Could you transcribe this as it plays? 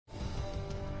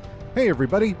Hey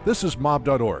everybody, this is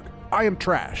mob.org. I am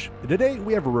Trash, and today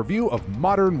we have a review of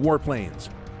modern warplanes.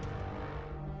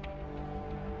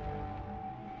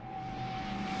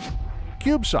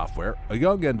 Cube Software, a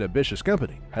young and ambitious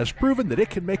company, has proven that it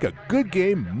can make a good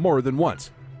game more than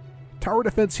once. Tower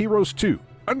Defense Heroes 2,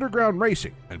 Underground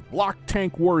Racing, and Block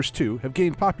Tank Wars 2 have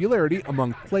gained popularity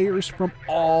among players from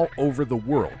all over the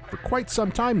world for quite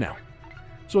some time now.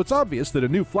 So it's obvious that a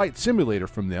new flight simulator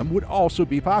from them would also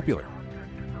be popular.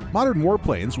 Modern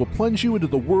Warplanes will plunge you into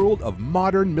the world of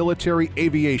modern military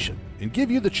aviation and give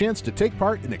you the chance to take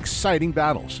part in exciting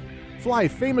battles, fly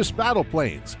famous battle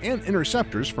planes and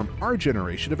interceptors from our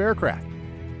generation of aircraft.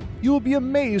 You will be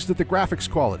amazed at the graphics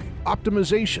quality,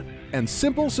 optimization, and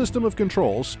simple system of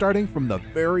controls starting from the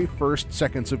very first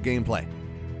seconds of gameplay.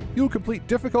 You will complete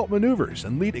difficult maneuvers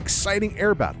and lead exciting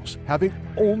air battles, having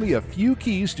only a few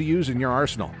keys to use in your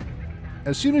arsenal.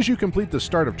 As soon as you complete the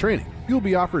start of training, you'll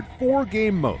be offered 4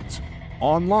 game modes: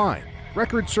 online,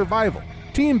 record survival,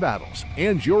 team battles,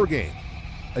 and your game.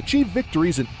 Achieve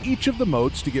victories in each of the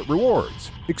modes to get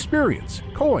rewards, experience,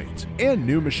 coins, and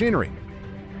new machinery.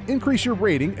 Increase your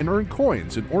rating and earn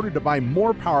coins in order to buy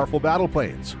more powerful battle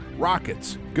planes,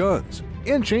 rockets, guns,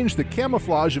 and change the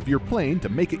camouflage of your plane to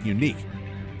make it unique.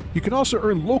 You can also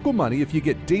earn local money if you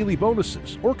get daily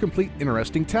bonuses or complete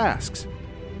interesting tasks.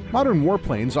 Modern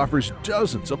Warplanes offers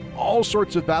dozens of all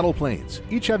sorts of battle planes,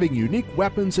 each having unique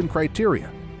weapons and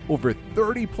criteria, over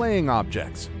 30 playing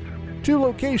objects, 2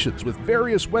 locations with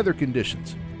various weather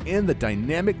conditions, and the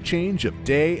dynamic change of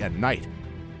day and night.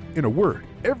 In a word,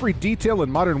 every detail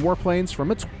in Modern Warplanes,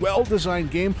 from its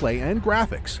well-designed gameplay and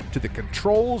graphics to the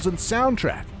controls and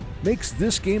soundtrack, makes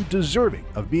this game deserving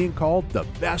of being called the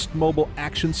best mobile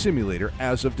action simulator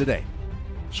as of today.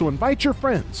 So invite your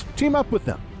friends, team up with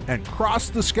them, and cross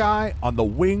the sky on the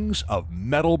wings of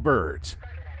metal birds.